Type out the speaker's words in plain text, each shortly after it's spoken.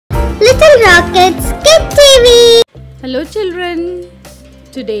Little Rockets Kid TV. Hello children.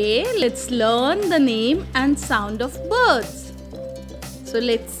 Today let's learn the name and sound of birds. So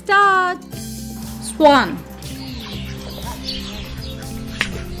let's start. Swan,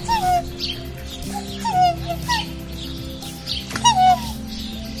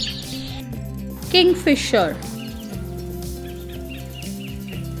 kingfisher,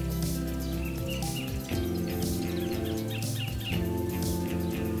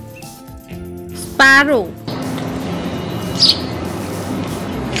 sparrow,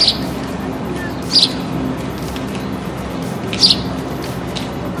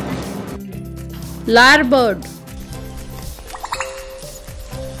 lyrebird,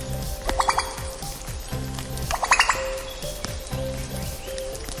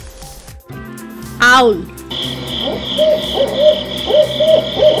 owl,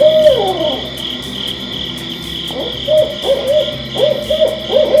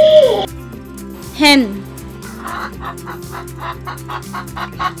 hen,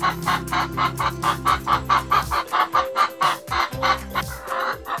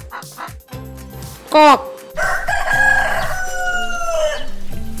 cock,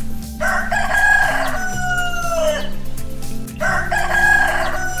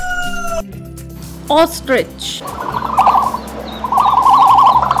 ostrich,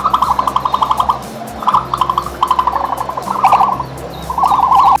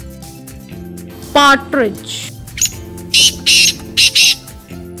 partridge,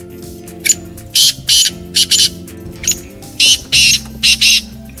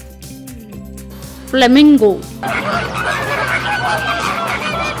 flamingo,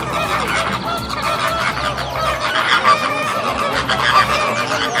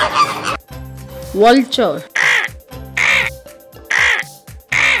 vulture,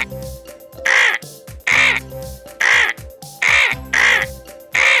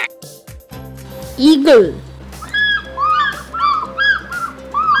 eagle,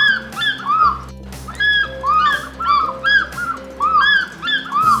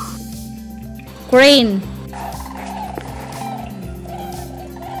 crane,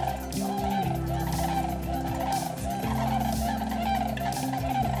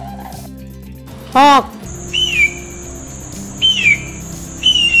 hawk,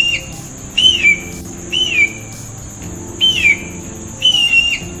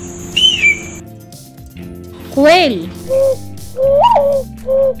 quail,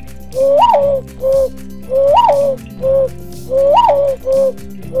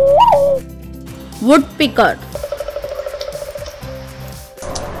 woodpecker,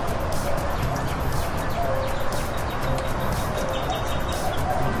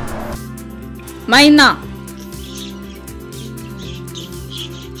 myna,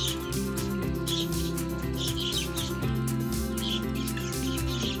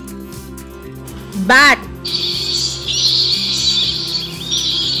 bat,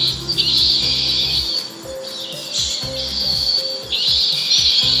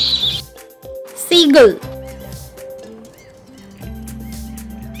 seagull,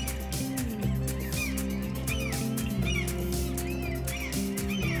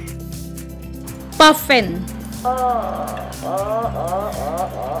 puffin,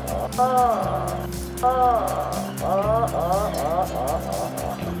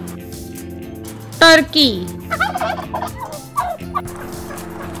 turkey,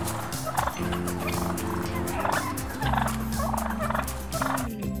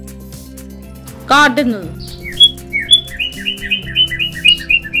 cardinal,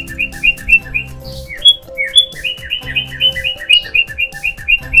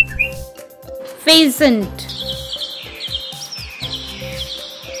 pheasant,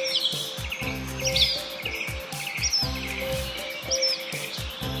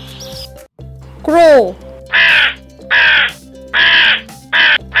 crow,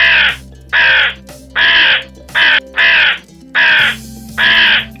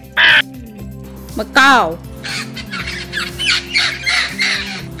 macaw,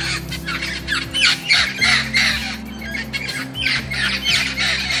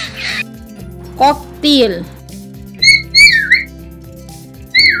 cockatiel,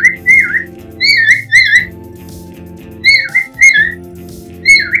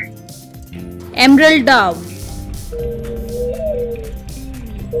 emerald dove,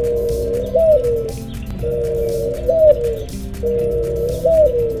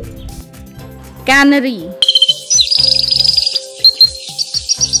 canary,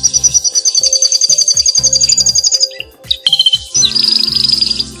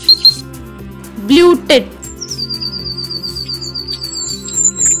 blue tit,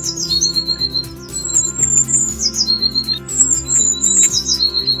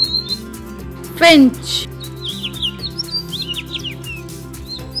 Finch.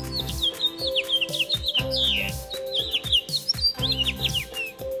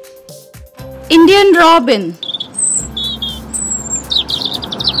 Indian robin.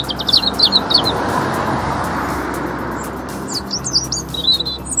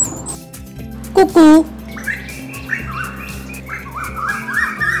 Cuckoo.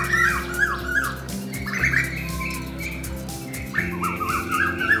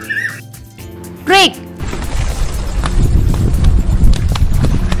 Drake.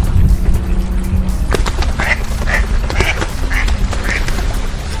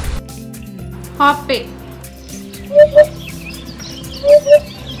 Hoppy.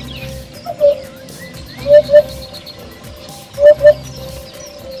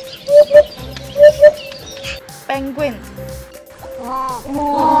 Penguin.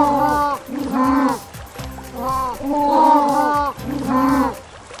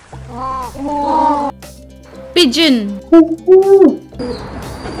 Pigeon.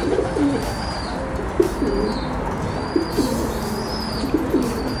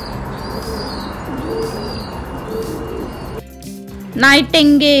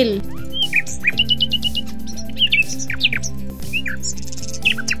 Nightingale.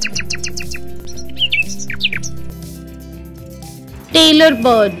 Tailor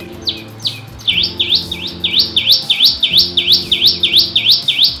bird.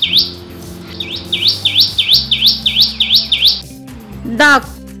 Duck.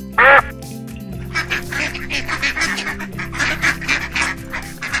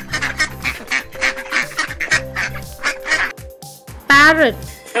 Parrot.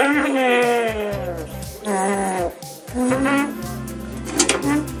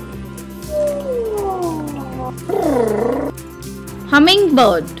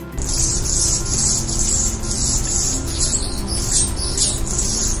 Hummingbird.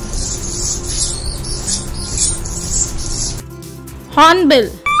 Hornbill.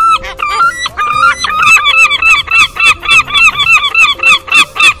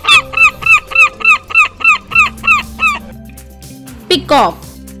 Peacock.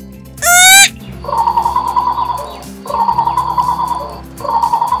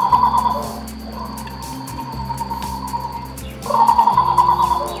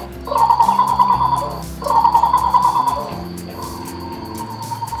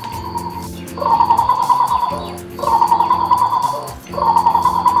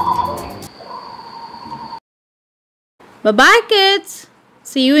 Bye-bye kids.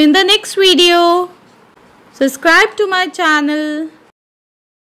 See you in the next video. Subscribe to my channel.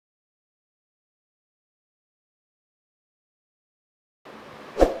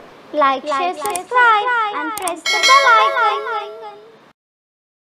 Like, share, subscribe, and press the bell icon.